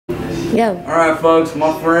Go. Alright folks,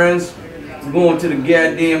 my friends, we're going to the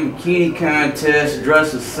goddamn bikini contest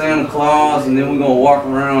dressed as Santa Claus, and then we're gonna walk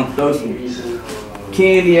around and throw some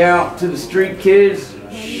candy out to the street kids.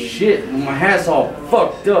 Shit, my hat's all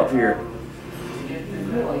fucked up here.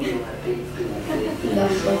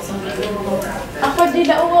 Ako di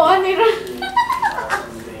na uwan ni Ron.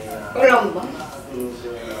 Ulang ba?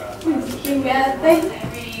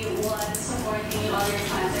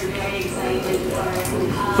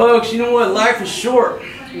 Folks, you know what? Life is short.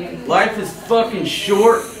 Life is fucking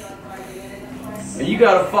short. And you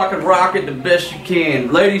gotta fucking rock it the best you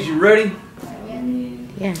can. Ladies, you ready?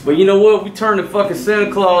 Yeah. But you know what? We turned the fucking Santa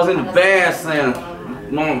Claus into bad Santa.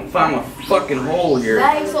 I'm gonna find my fucking hole here.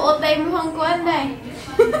 Dahil suot tayo mo hang kuwan dahil.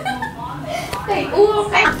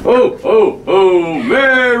 Oh,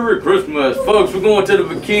 Merry Christmas. Folks, we're going to the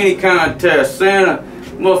bikini contest. Santa,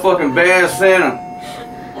 motherfucking bad Santa.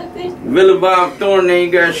 Billy Bob Thornton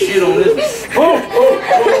ain't got shit on this.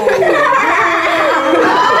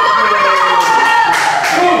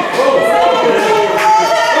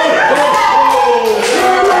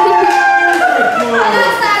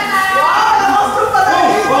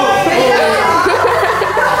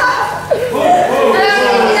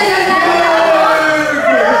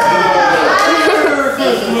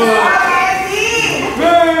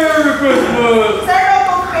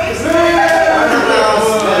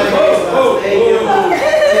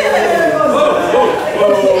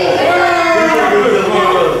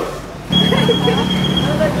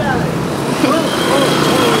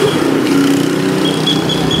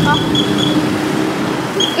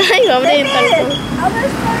 Ay, pobre yung talpo.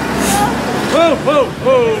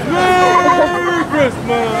 Merry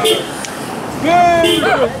Christmas! Merry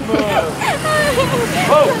Christmas! Merry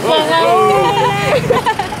Christmas!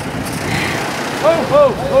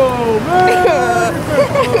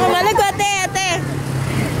 Mamala ko, ate, ate.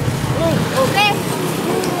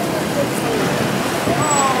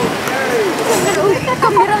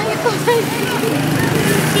 kamera ito.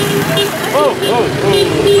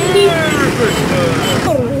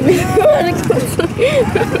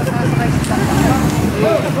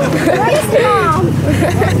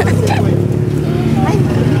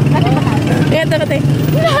 Ito, ate.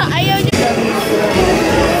 Ayaw niyo.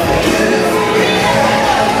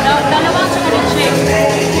 Dalawang sa kanil shake.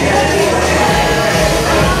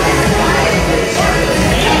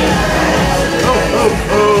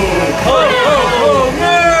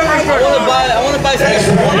 I want to buy something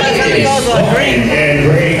called a drink. And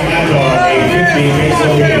Greg Outlaw, a 15 peso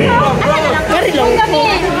game. Very long po.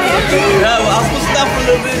 Yeah, well, I was supposed to stop for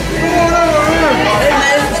a little bit. Hey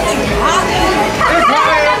man, it's hot.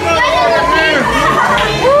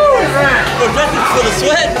 We're dressing for the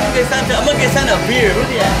sweat. I'm gonna get Santa a beer.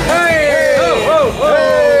 Hey!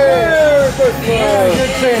 Good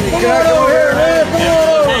candy. Can I come over here, man? Come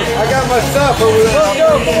on. I got my stuff over there. Let's go.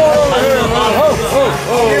 Come on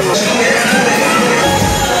over here, man.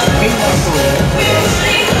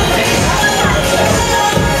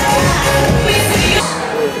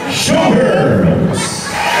 Showgirls.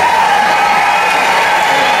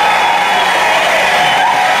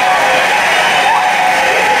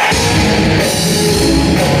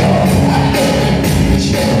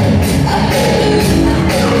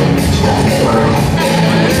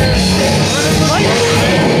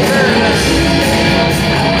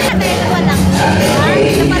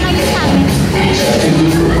 Ito pa lang yung sa amin.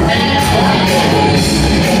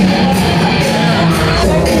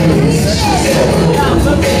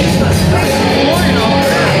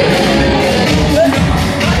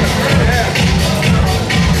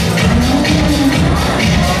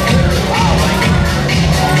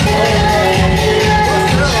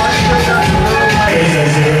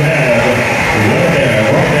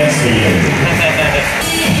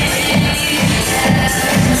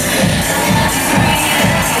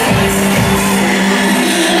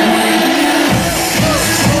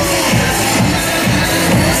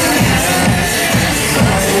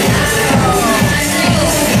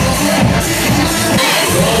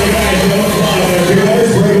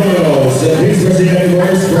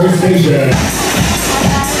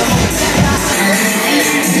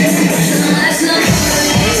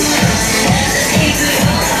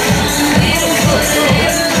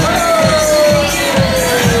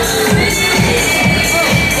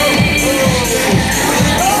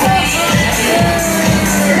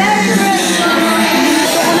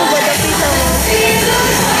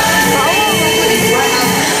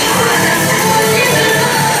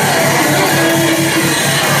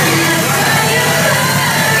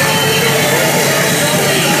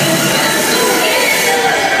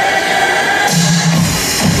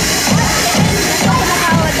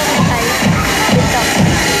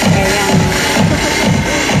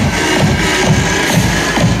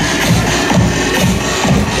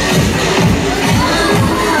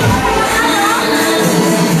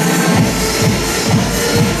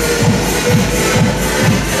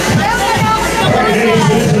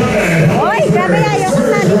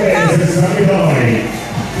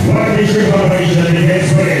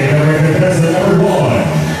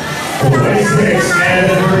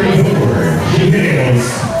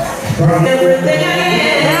 boys. From everything I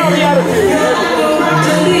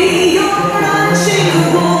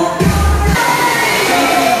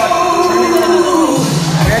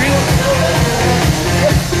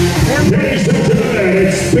ladies and gentlemen,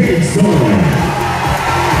 it's Big Song.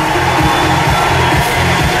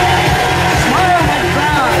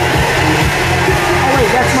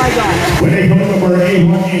 When they come number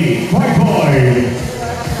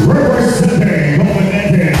 81855, representing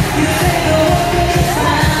Copenhagen.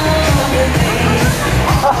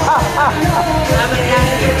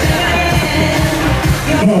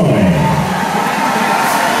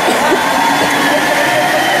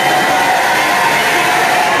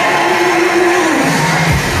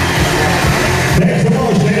 Thanks so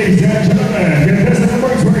much, ladies and gentlemen. Contestant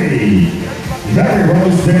number 3, Very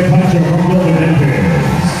Rose de Pacho from Copenhagen.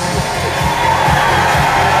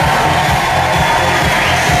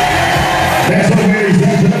 Next one, ladies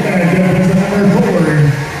and gentlemen, contestant number 4.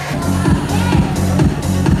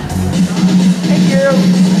 Thank you.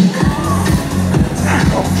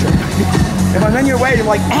 Oh, shit. If I'm in your way, I'm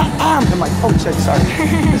like, I'm like, oh, shit, sorry.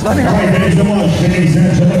 Just let me All right, thanks so much, ladies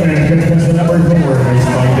and gentlemen. Contestant number 4 is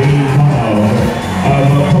by Dean Powell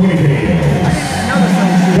of Copenhagen.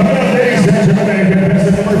 Coming up, ladies and gentlemen,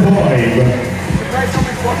 contestant number 5.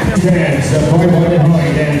 Stands 5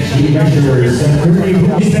 behind and she measures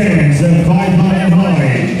 32. Stands 5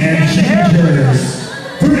 behind and she measures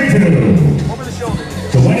 32.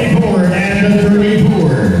 24 and 34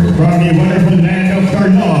 from the wonderful land of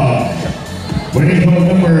Carla. Winning code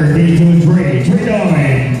number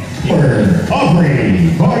D2339 for Aubrey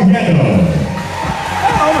Barrietto. I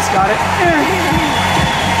almost got it.